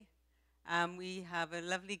We have a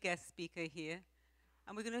lovely guest speaker here,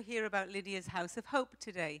 and we're going to hear about Lydia's House of Hope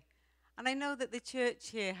today. And I know that the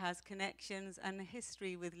church here has connections and a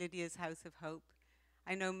history with Lydia's House of Hope.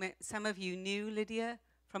 I know some of you knew Lydia,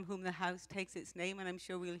 from whom the house takes its name, and I'm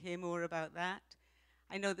sure we'll hear more about that.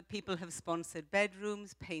 I know that people have sponsored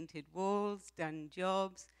bedrooms, painted walls, done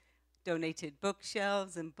jobs, donated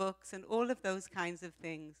bookshelves and books, and all of those kinds of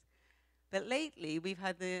things. But lately, we've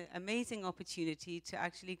had the amazing opportunity to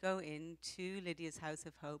actually go into Lydia's House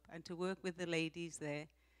of Hope and to work with the ladies there,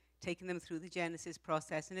 taking them through the Genesis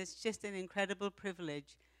process. And it's just an incredible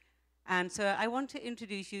privilege. And so I want to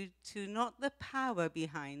introduce you to not the power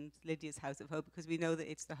behind Lydia's House of Hope, because we know that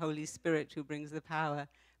it's the Holy Spirit who brings the power,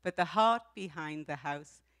 but the heart behind the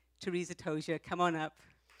house. Teresa Tozier, come on up.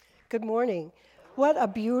 Good morning. What a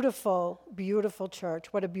beautiful, beautiful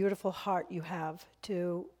church. What a beautiful heart you have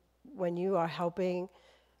to when you are helping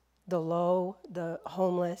the low, the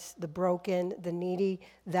homeless, the broken, the needy.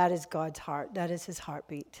 That is God's heart. That is his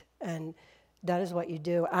heartbeat. And that is what you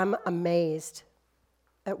do. I'm amazed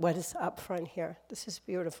at what is up front here. This is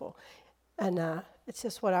beautiful. And it's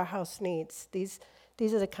just what our house needs. These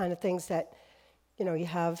are the kind of things that, you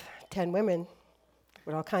have 10 women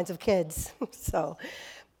with all kinds of kids. So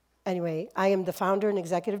anyway, I am the founder and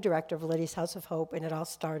executive director of Lydia's House of Hope, and it all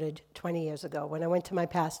started 20 years ago when I went to my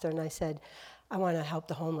pastor and I said, I want to help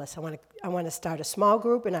the homeless. I want to start a small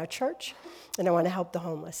group in our church, and I want to help the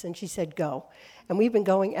homeless. And she said, go. And we've been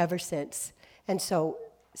going ever since. And so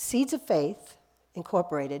Seeds of Faith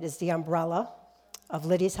Incorporated is the umbrella of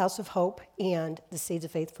Lydia's House of Hope and the Seeds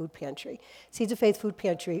of Faith Food Pantry. Seeds of Faith Food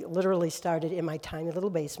Pantry literally started in my tiny little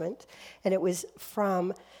basement, and it was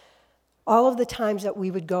from all of the times that we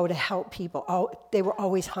would go to help people. They were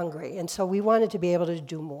always hungry, and so we wanted to be able to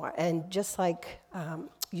do more. And just like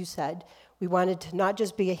you said, we wanted to not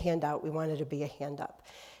just be a handout, we wanted to be a hand up.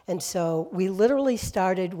 And so we literally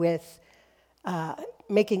started with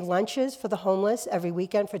making lunches for the homeless every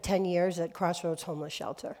weekend for 10 years at Crossroads Homeless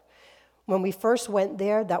Shelter. When we first went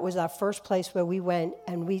there, that was our first place where we went,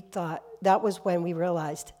 and we thought, that was when we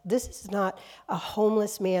realized, this is not a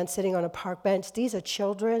homeless man sitting on a park bench. These are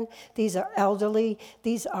children, these are elderly,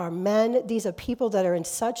 these are men, these are people that are in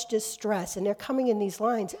such distress, and they're coming in these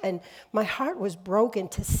lines. And my heart was broken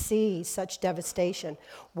to see such devastation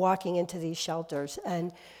walking into these shelters.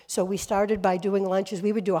 And so we started by doing lunches.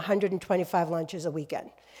 We would do 125 lunches a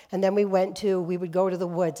weekend. And then we would go to the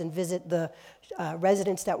woods and visit the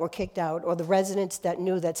residents that were kicked out, or the residents that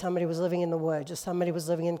knew that somebody was living in the woods, or somebody was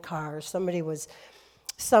living in cars, somebody was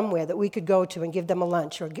somewhere that we could go to and give them a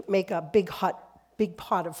lunch, or make a big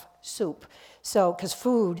pot of soup. So, because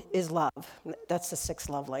food is love. That's the sixth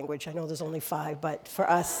love language. I know there's only 5, but for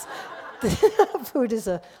us, food is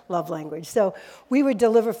a love language. So we would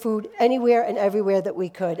deliver food anywhere and everywhere that we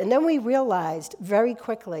could. And then we realized very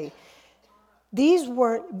quickly,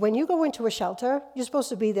 when you go into a shelter, you're supposed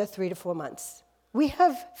to be there 3 to 4 months. We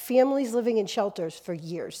have families living in shelters for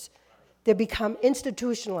years. They become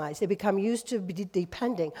institutionalized. They become used to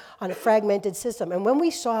depending on a fragmented system. And when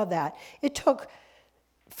we saw that, it took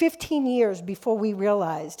 15 years before we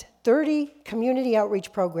realized 30 community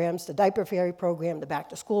outreach programs, the Diaper Fairy program, the Back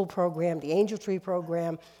to School program, the Angel Tree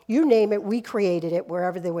program, you name it, we created it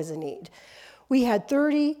wherever there was a need. We had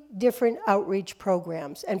 30 different outreach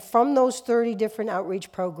programs, and from those 30 different outreach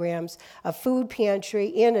programs, a food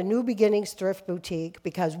pantry and a New Beginnings thrift boutique,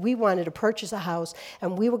 because we wanted to purchase a house,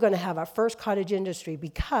 and we were going to have our first cottage industry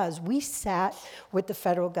because we sat with the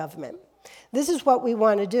federal government. This is what we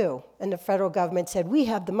want to do, and the federal government said, we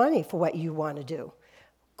have the money for what you want to do.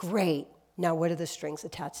 Great. Now what are the strings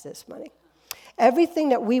attached to this money? Everything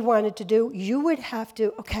that we wanted to do, it would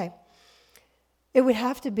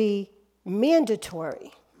have to be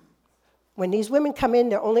mandatory. When these women come in,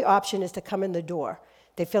 their only option is to come in the door.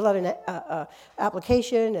 They fill out an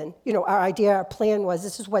application, and our plan was,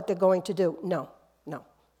 this is what they're going to do. No.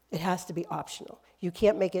 It has to be optional. You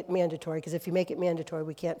can't make it mandatory, because if you make it mandatory,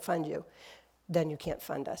 we can't fund you. Then you can't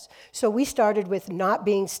fund us. So we started with not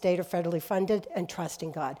being state or federally funded and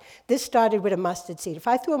trusting God. This started with a mustard seed. If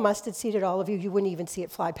I threw a mustard seed at all of you, you wouldn't even see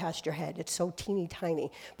it fly past your head. It's so teeny tiny.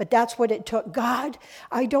 But that's what it took. God,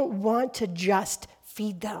 I don't want to just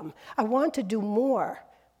feed them. I want to do more.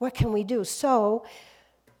 What can we do? So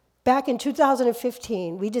back in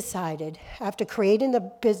 2015, we decided, after creating the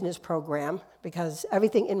business program, because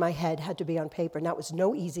everything in my head had to be on paper, and that was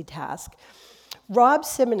no easy task, Rob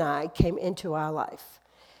Simonai came into our life.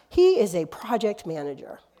 He is a project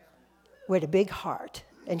manager with a big heart.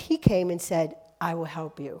 And he came and said, I will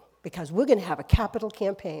help you, because we're going to have a capital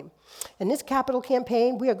campaign. In this capital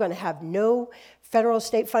campaign, we are going to have no federal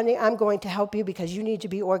state funding, I'm going to help you because you need to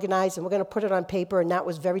be organized, and we're going to put it on paper. And that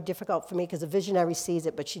was very difficult for me because the visionary sees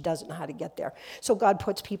it, but she doesn't know how to get there. So God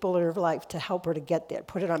puts people in her life to help her to get there,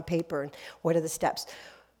 put it on paper, and what are the steps.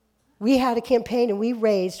 We had a campaign, and we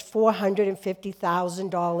raised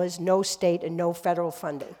 $450,000, no state and no federal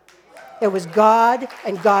funding. It was God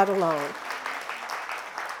and God alone.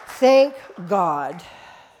 Thank God.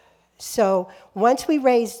 So once we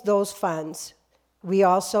raised those funds, we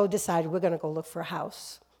also decided we're going to go look for a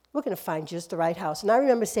house. We're going to find just the right house. And I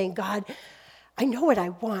remember saying, God, I know what I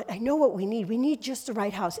want. I know what we need. We need just the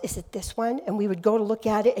right house. Is it this one? And we would go to look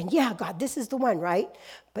at it, and yeah, God, this is the one, right?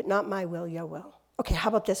 But not my will, your will. Okay, how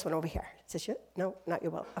about this one over here? Is this your? No, not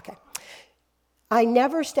your will. Okay. I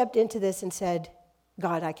never stepped into this and said,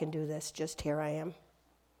 God, I can do this. Just here I am.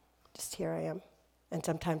 Just here I am. And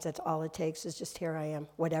sometimes that's all it takes is just here I am,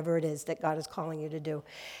 whatever it is that God is calling you to do.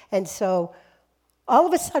 And so all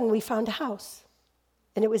of a sudden we found a house,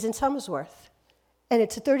 and it was in Somersworth. And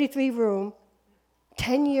it's a 33-room,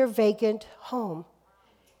 10-year vacant home.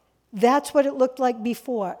 That's what it looked like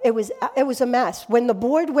before. It was a mess. When the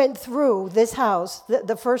board went through this house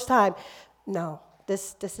the first time, no,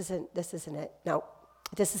 this isn't it. No,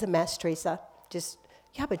 this is a mess, Teresa.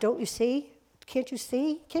 Yeah, but don't you see? Can't you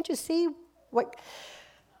see? Can't you see what?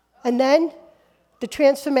 And then the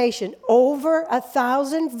transformation. Over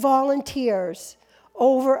 1,000 volunteers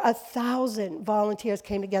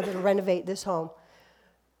came together to renovate this home.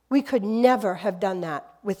 We could never have done that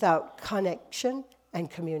without connection and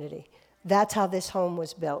community. That's how this home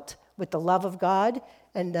was built, with the love of God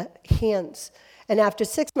and the hands. And after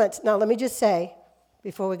 6 months, now let me just say,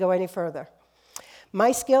 before we go any further,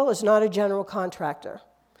 my skill is not a general contractor.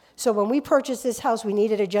 So when we purchased this house, we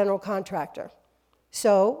needed a general contractor.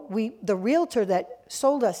 So the realtor that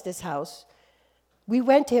sold us this house, we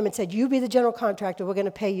went to him and said, you be the general contractor, we're going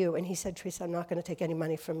to pay you. And he said, Teresa, I'm not going to take any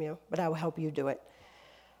money from you, but I will help you do it.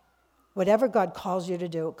 Whatever God calls you to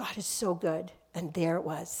do, God is so good. And there it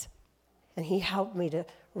was. And he helped me to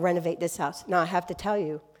renovate this house. Now, I have to tell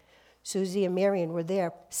you, Susie and Marion were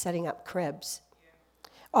there setting up cribs.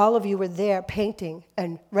 All of you were there painting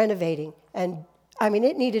and renovating. And, I mean,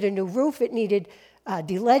 it needed a new roof. It needed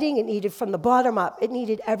de-leading. It needed from the bottom up. It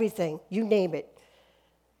needed everything. You name it.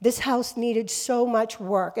 This house needed so much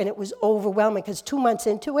work, and it was overwhelming because 2 months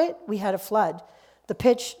into it, we had a flood. The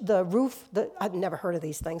pitch, the roof, I've never heard of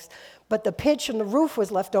these things, but the pitch and the roof was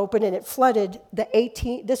left open, and it flooded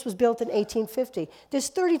this was built in 1850. There's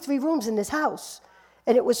 33 rooms in this house,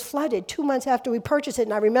 and it was flooded 2 months after we purchased it.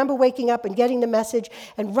 And I remember waking up and getting the message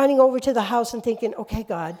and running over to the house and thinking, okay,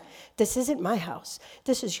 God, this isn't my house.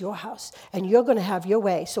 This is your house, and you're going to have your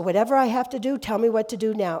way. So whatever I have to do, tell me what to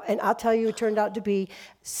do now. And I'll tell you, it turned out to be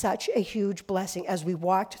such a huge blessing as we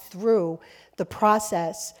walked through the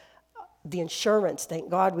process. The insurance,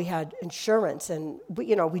 thank God we had insurance, and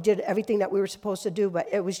we did everything that we were supposed to do, but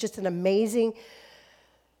it was just an amazing,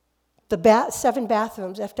 7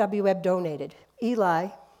 bathrooms F.W. Webb donated. Eli,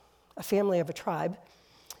 a family of a tribe,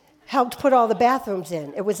 helped put all the bathrooms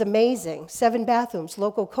in. It was amazing. 7 bathrooms.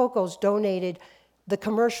 Local Cocos donated the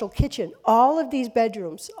commercial kitchen. All of these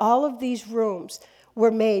bedrooms, all of these rooms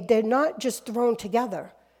were made. They're not just thrown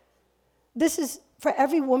together. This is for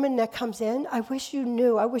every woman that comes in. I wish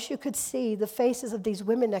you could see the faces of these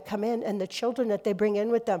women that come in and the children that they bring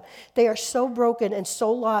in with them. They are so broken and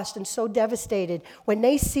so lost and so devastated. When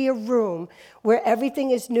they see a room where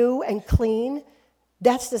everything is new and clean,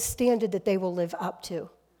 that's the standard that they will live up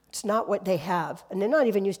to. It's not what they have, and they're not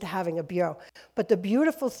even used to having a bureau. But the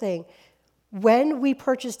beautiful thing, when we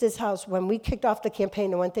purchased this house, when we kicked off the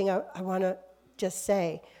campaign, the one thing I want to just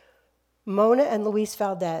say, Mona and Luis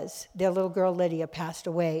Valdez, their little girl Lydia, passed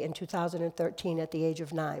away in 2013 at the age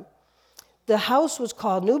of 9. The house was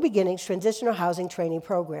called New Beginnings Transitional Housing Training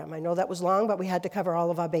Program. I know that was long, but we had to cover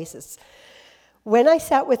all of our bases. When I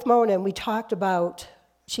sat with Mona and we talked about,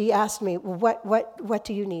 she asked me, well, what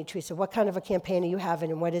do you need, Teresa? What kind of a campaign are you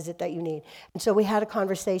having, and what is it that you need? And so we had a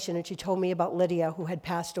conversation, and she told me about Lydia, who had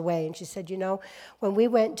passed away. And she said, when we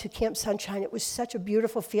went to Camp Sunshine, it was such a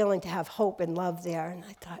beautiful feeling to have hope and love there. And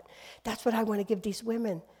I thought, that's what I want to give these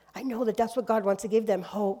women. I know that that's what God wants to give them,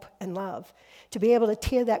 hope and love. To be able to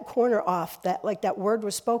tear that corner off, that like that word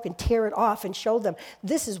was spoken, tear it off and show them,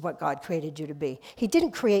 this is what God created you to be. He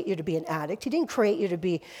didn't create you to be an addict. He didn't create you to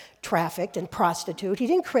be trafficked and prostitute. He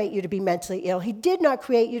didn't create you to be mentally ill. He did not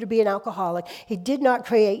create you to be an alcoholic. He did not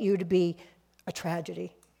create you to be a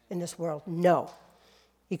tragedy in this world. No.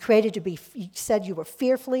 He said you were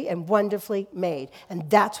fearfully and wonderfully made. And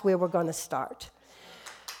that's where we're going to start.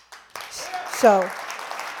 So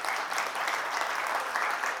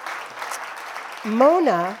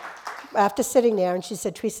Mona after sitting there, and she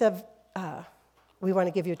said, Teresa, we want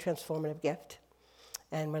to give you a transformative gift.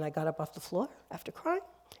 And when I got up off the floor after crying,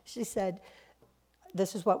 she said,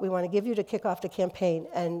 this is what we want to give you to kick off the campaign.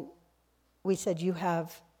 And we said, you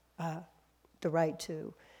have the right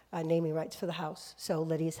to naming rights for the house. So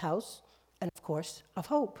Lydia's House, and of course, of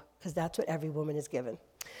Hope, because that's what every woman is given.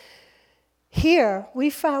 Here, we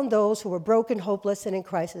found those who were broken, hopeless, and in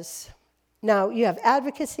crisis. Now, you have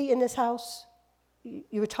advocacy in this house.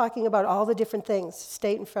 You were talking about all the different things,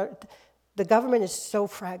 state and federal. The government is so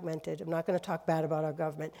fragmented. I'm not going to talk bad about our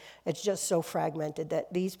government. It's just so fragmented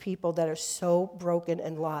that these people that are so broken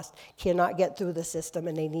and lost cannot get through the system,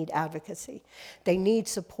 and they need advocacy. They need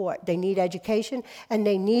support. They need education, and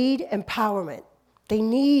they need empowerment. They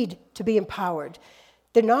need to be empowered.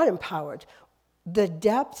 They're not empowered. The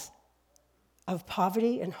depth of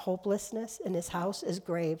poverty and hopelessness in this house is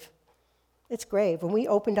grave. It's grave. When we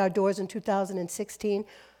opened our doors in 2016,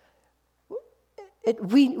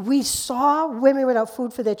 we saw women without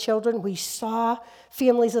food for their children. We saw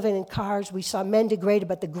families living in cars. We saw men degraded.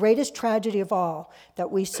 But the greatest tragedy of all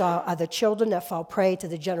that we saw are the children that fall prey to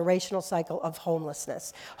the generational cycle of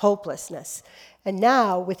homelessness, hopelessness. And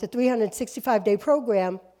now, with the 365-day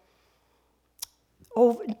program,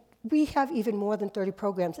 we have even more than 30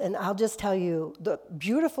 programs. And I'll just tell you the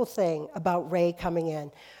beautiful thing about Ray coming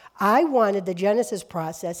in. I wanted the Genesis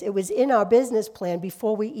process. It was in our business plan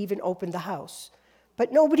before we even opened the house.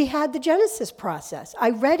 But nobody had the Genesis process.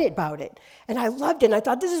 I read about it, and I loved it, and I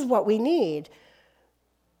thought, this is what we need.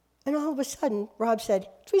 And all of a sudden, Rob said,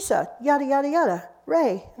 Teresa, yada, yada, yada,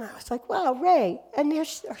 Ray. And I was like, wow, Ray. And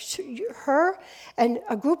there's her and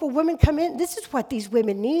a group of women come in. This is what these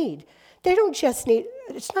women need. They don't just need,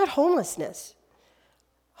 it's not homelessness.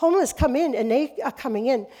 Homeless come in, and they are coming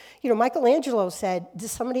in. You know, Michelangelo said,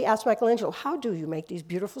 somebody asked Michelangelo, how do you make these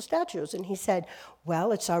beautiful statues? And he said,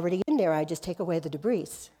 well, it's already in there. I just take away the debris.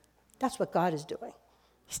 That's what God is doing.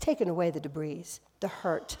 He's taking away the debris, the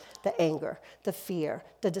hurt, the anger, the fear,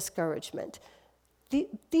 the discouragement.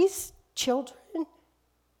 These children,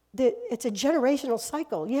 it's a generational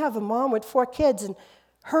cycle. You have a mom with 4 kids, and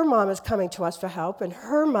her mom is coming to us for help, and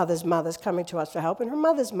her mother's mother's coming to us for help, and her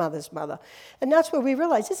mother's mother's mother. And that's where we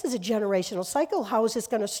realize this is a generational cycle. How is this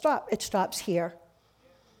going to stop? It stops here.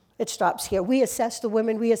 It stops here. We assess the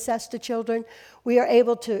women. We assess the children. We are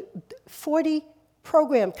able to, 40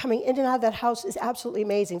 program coming in and out of that house is absolutely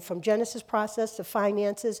amazing, from Genesis process to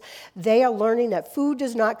finances. They are learning that food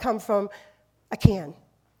does not come from a can.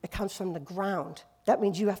 It comes from the ground. That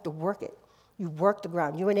means you have to work it. You work the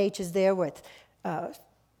ground. UNH is there with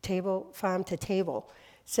farm to table.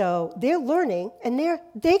 So they're learning, and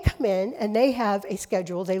they come in, and they have a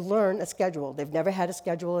schedule. They learn a schedule. They've never had a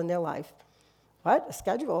schedule in their life. What? A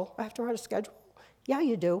schedule? I have to write a schedule? Yeah,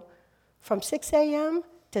 you do. From 6 a.m.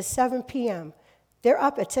 to 7 p.m. They're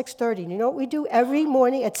up at 6:30. You know what we do every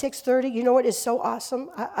morning at 6:30? You know what is so awesome?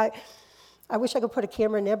 I wish I could put a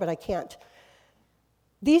camera in there, but I can't.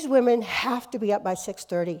 These women have to be up by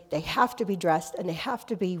 6:30. They have to be dressed, and they have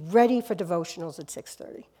to be ready for devotionals at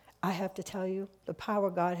 6:30. I have to tell you, the power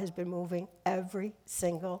of God has been moving every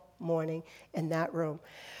single morning in that room.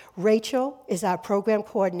 Rachel is our program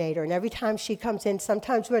coordinator, and every time she comes in,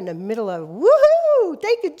 sometimes we're in the middle of, woohoo,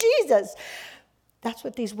 thank you, Jesus. That's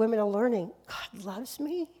what these women are learning. God loves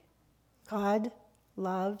me. God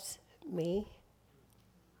loves me.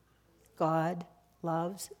 God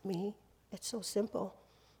loves me. It's so simple.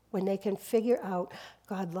 When they can figure out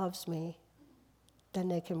God loves me, then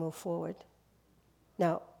they can move forward.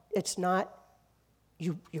 Now, it's not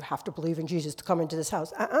you have to believe in Jesus to come into this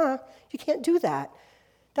house. You can't do that.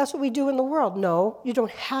 That's what we do in the world. No, you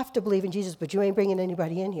don't have to believe in Jesus, but you ain't bringing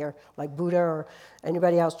anybody in here, like Buddha or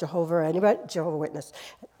anybody else, Jehovah or anybody, Jehovah's Witness.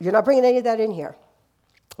 You're not bringing any of that in here.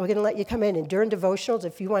 We're going to let you come in, and during devotionals,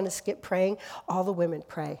 if you want to skip praying, all the women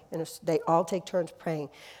pray, and they all take turns praying.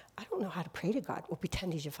 I don't know how to pray to God. Well,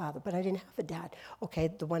 pretend he's your father, but I didn't have a dad. Okay,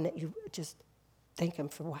 the one that you just thank him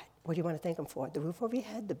for what? What do you want to thank him for? The roof over your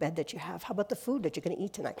head, the bed that you have. How about the food that you're going to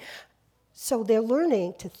eat tonight? So they're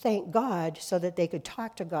learning to thank God so that they could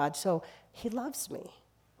talk to God. So he loves me.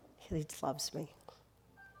 He loves me.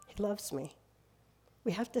 He loves me.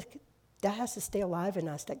 We have to, that has to stay alive in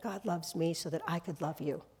us, that God loves me so that I could love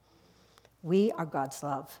you. We are God's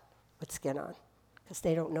love with skin on, because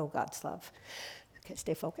they don't know God's love. Okay,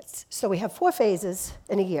 stay focused. So we have 4 phases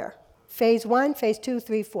in a year. Phase 1, phase 2,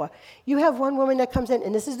 3, 4. You have one woman that comes in,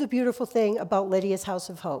 and this is the beautiful thing about Lydia's House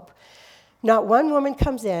of Hope. Not one woman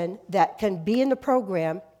comes in that can be in the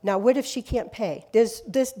program. Now, what if she can't pay?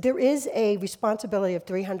 There is a responsibility of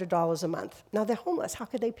 $300 a month. Now, they're homeless. How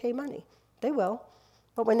could they pay money? They will.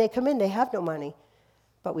 But when they come in, they have no money.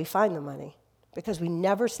 but we find the money because we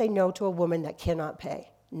never say no to a woman that cannot pay.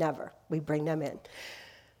 Never. We bring them in.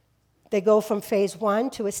 They go from phase 1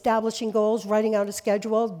 to establishing goals, writing out a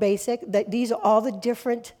schedule, basic. These are all the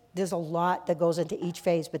different, there's a lot that goes into each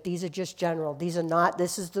phase, but these are just general. These are not,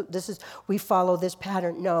 we follow this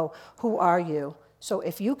pattern. No, who are you? So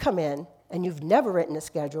if you come in and you've never written a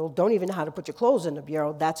schedule, don't even know how to put your clothes in the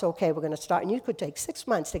bureau, that's okay, we're going to start. And you could take 6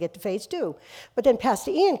 months to get to phase 2. But then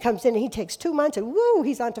Pastor Ian comes in and he takes 2 months and woo,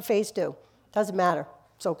 he's on to phase 2. Doesn't matter.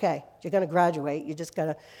 It's okay. You're going to graduate. You just got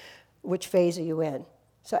to, which phase are you in?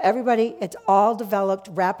 So everybody, it's all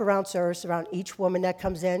developed, wraparound service around each woman that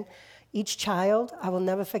comes in. Each child, I will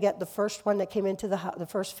never forget the first one that came into the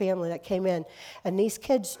first family that came in. And these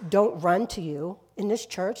kids don't run to you. In this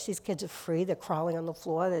church, these kids are free. They're crawling on the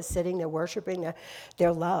floor. They're sitting. They're worshiping.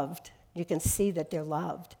 They're loved. You can see that they're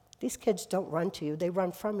loved. These kids don't run to you. They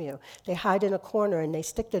run from you. They hide in a corner and they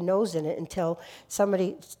stick their nose in it until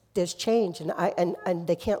there's change. And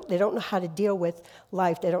they don't know how to deal with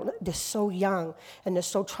life. They're so young and they're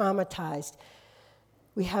so traumatized.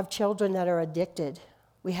 We have children that are addicted.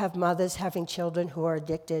 We have mothers having children who are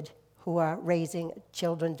addicted, who are raising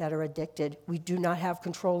children that are addicted. We do not have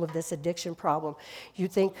control of this addiction problem. You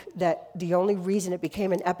think that the only reason it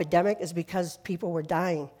became an epidemic is because people were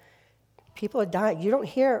dying. People are dying. You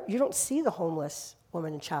don't see the homeless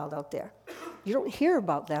woman and child out there. You don't hear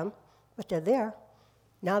about them, but they're there.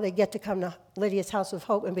 Now they get to come to Lydia's House of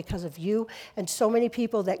Hope, and because of you and so many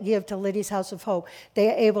people that give to Lydia's House of Hope, they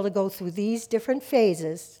are able to go through these different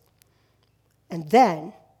phases, and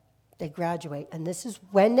then they graduate. And this is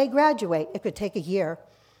when they graduate. It could take a year.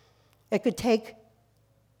 It could take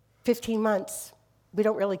 15 months. We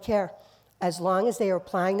don't really care, as long as they are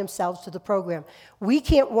applying themselves to the program. We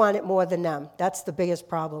can't want it more than them. That's the biggest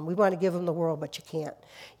problem. We want to give them the world, but you can't.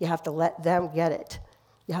 You have to let them get it.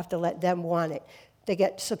 You have to let them want it. They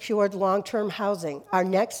get secured long-term housing. Our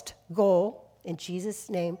next goal, in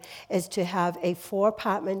Jesus' name, is to have a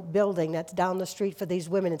 4-apartment building that's down the street for these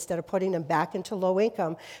women instead of putting them back into low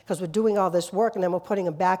income, because we're doing all this work and then we're putting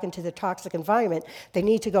them back into the toxic environment. They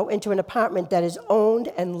need to go into an apartment that is owned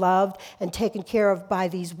and loved and taken care of by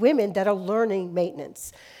these women that are learning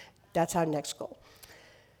maintenance. That's our next goal.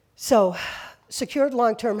 So, secured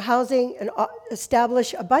long-term housing and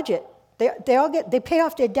establish a budget. They pay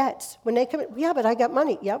off their debts. When they come in, yeah, but I got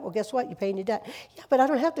money. Yeah, well, guess what? You're paying your debt. Yeah, but I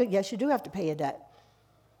don't have to. Yes, you do have to pay your debt.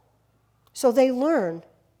 So they learn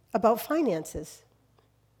about finances.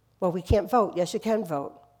 Well, we can't vote. Yes, you can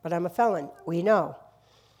vote, but I'm a felon. We know,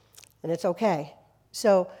 and it's okay.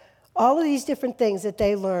 So all of these different things that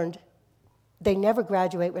they learned, they never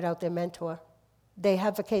graduate without their mentor. They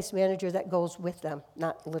have a case manager that goes with them,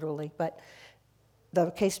 not literally, but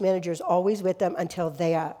the case manager is always with them until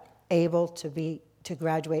they are able to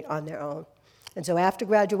graduate on their own. And so after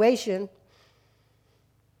graduation,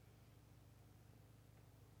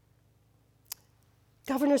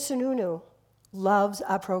 Governor Sununu loves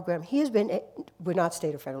our program. We're not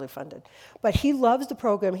state or federally funded, but he loves the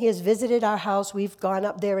program. He has visited our house. We've gone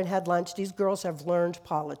up there and had lunch. These girls have learned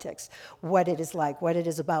politics, what it is like, what it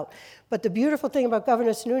is about. But the beautiful thing about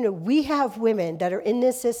Governor Sununu, we have women that are in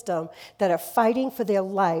this system that are fighting for their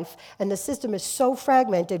life, and the system is so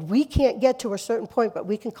fragmented, we can't get to a certain point, but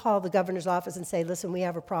we can call the governor's office and say, listen, we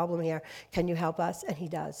have a problem here. Can you help us? And he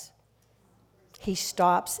does. He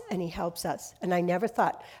stops and he helps us. And I never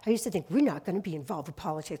thought, I used to think, we're not going to be involved with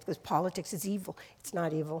politics because politics is evil. It's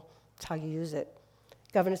not evil. It's how you use it.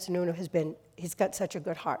 Governor Sununu he's got such a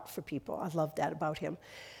good heart for people. I love that about him.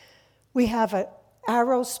 We have an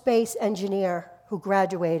aerospace engineer who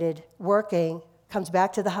graduated, working, comes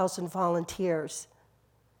back to the house and volunteers.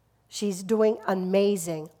 She's doing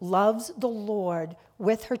amazing, loves the Lord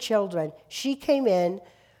with her children. She came in,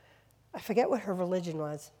 I forget what her religion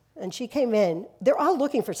was. And she came in. They're all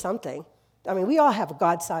looking for something. I mean, we all have a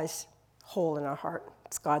God-sized hole in our heart.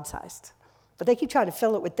 It's God-sized. But they keep trying to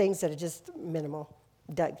fill it with things that are just minimal,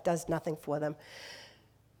 that does nothing for them.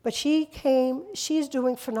 But she came. She's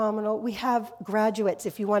doing phenomenal. We have graduates.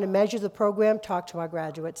 If you want to measure the program, talk to our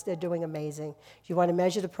graduates. They're doing amazing. If you want to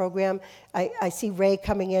measure the program, I see Ray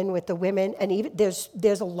coming in with the women, and even there's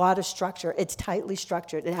a lot of structure. It's tightly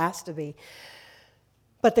structured. It has to be.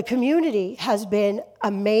 But the community has been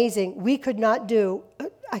amazing. We could not do,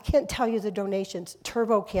 I can't tell you the donations.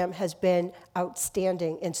 TurboCam has been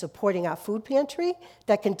outstanding in supporting our food pantry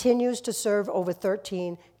that continues to serve over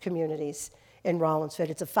 13 communities in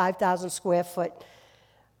Rollinsford. It's a 5,000 square foot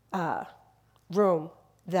room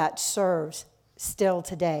that serves still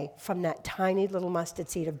today from that tiny little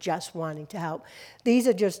mustard seed of just wanting to help. These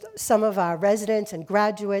are just some of our residents and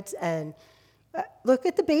graduates, and look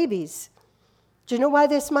at the babies. Do you know why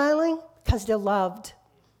they're smiling? Because they're loved.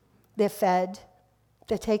 They're fed.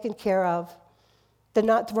 They're taken care of. They're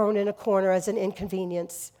not thrown in a corner as an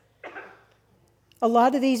inconvenience. A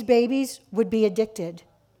lot of these babies would be addicted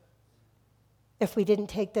if we didn't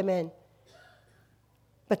take them in.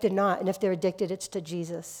 But they're not. And if they're addicted, it's to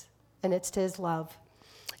Jesus. And it's to his love.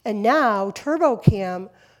 And now, TurboCam,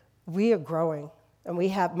 we are growing. And we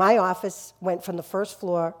have, my office went from the first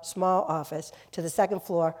floor, small office, to the second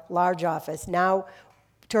floor, large office. Now,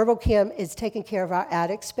 TurboCam is taking care of our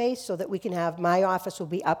attic space so that we can have, my office will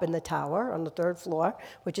be up in the tower on the third floor,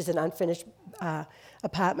 which is an unfinished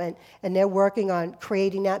apartment. And they're working on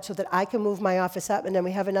creating that so that I can move my office up, and then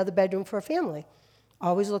we have another bedroom for a family.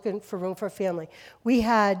 Always looking for room for a family. We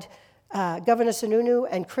had Governor Sununu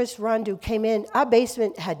and Chris Rundu came in. Our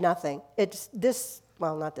basement had nothing. It's this,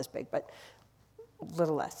 well, not this big, but a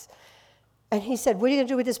little less. And he said, what are you going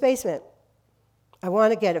to do with this basement? I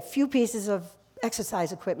want to get a few pieces of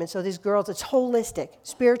exercise equipment. So these girls, it's holistic,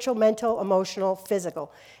 spiritual, mental, emotional,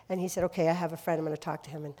 physical. And he said, okay, I have a friend. I'm going to talk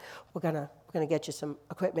to him, and we're going to get you some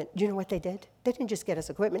equipment. Do you know what they did? They didn't just get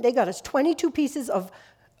us equipment. They got us 22 pieces of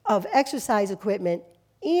exercise equipment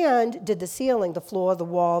and did the ceiling, the floor, the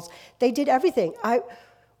walls. They did everything.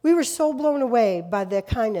 We were so blown away by their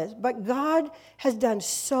kindness. But God has done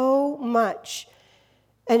so much.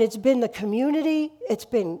 And it's been the community, it's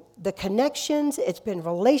been the connections, it's been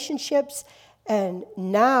relationships. And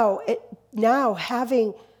now it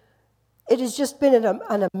has just been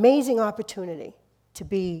an amazing opportunity to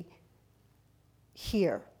be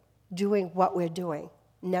here doing what we're doing.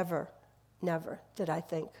 Never did I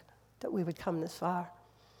think that we would come this far.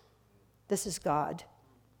 This is God.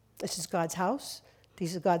 This is God's house.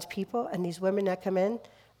 These are God's people. And these women that come in,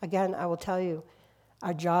 again, I will tell you,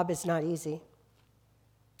 our job is not easy.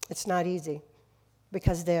 It's not easy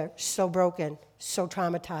because they're so broken, so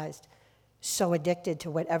traumatized, so addicted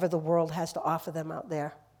to whatever the world has to offer them out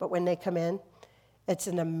there. But when they come in, it's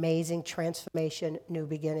an amazing transformation, new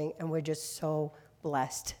beginning, and we're just so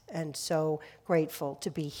blessed and so grateful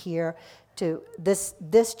to be here. This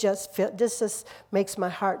just makes my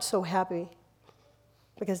heart so happy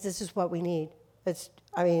because this is what we need.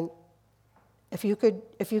 If you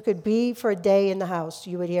could be for a day in the house,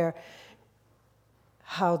 you would hear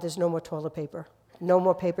how there's no more toilet paper, no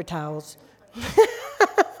more paper towels.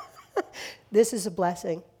 This is a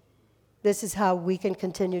blessing. This is how we can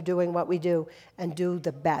continue doing what we do and do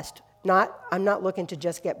the best. I'm not looking to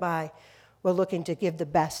just get by. We're looking to give the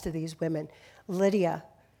best to these women. Lydia,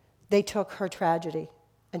 they took her tragedy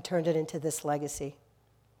and turned it into this legacy.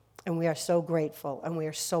 And we are so grateful, and we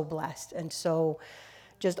are so blessed, and so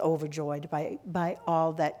just overjoyed by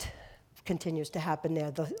all that continues to happen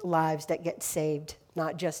there, the lives that get saved,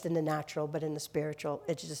 not just in the natural, but in the spiritual.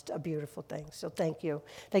 It's just a beautiful thing. So thank you.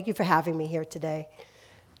 Thank you for having me here today.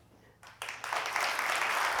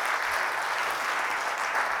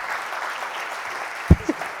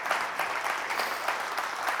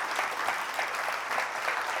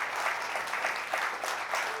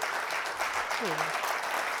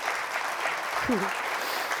 Hmm.